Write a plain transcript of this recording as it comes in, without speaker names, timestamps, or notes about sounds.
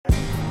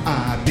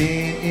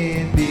been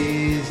in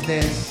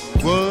business.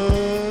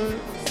 What?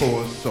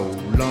 For so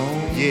long.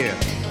 Yeah,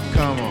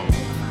 come on.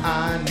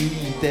 I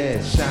need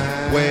that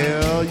shine.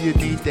 Well, you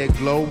need that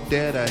glow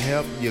that'll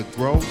help you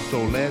grow.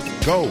 So let's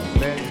go.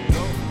 Let's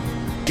go.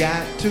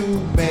 Got to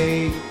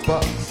make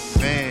bucks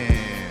Man.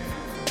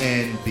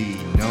 and be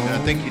known. I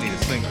think you need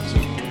a singer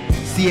too.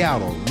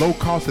 Seattle,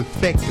 low-cost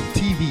effective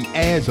TV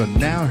ads are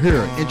now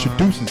here.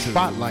 Introducing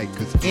Spotlight,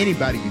 cause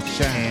anybody can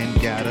shine.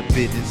 And got a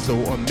business, so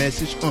a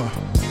message.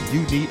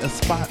 You need a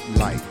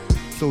spotlight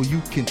so you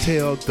can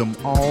tell them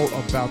all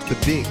about the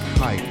big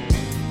hype.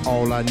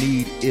 All I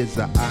need is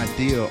an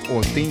idea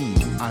or theme.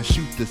 I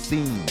shoot the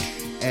scene,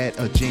 add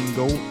a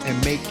jingle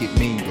and make it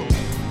mingle.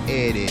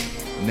 Edit,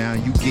 now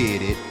you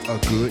get it, a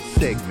good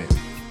segment.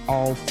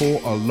 All for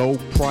a low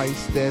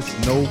price, that's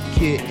no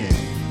kidding.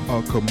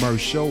 A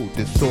commercial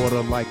that's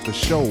sorta like a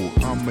show.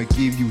 I'ma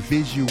give you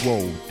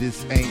visual.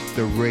 This ain't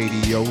the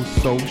radio,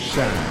 so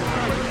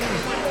shine.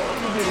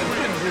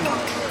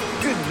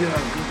 Good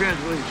job.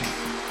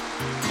 Congratulations.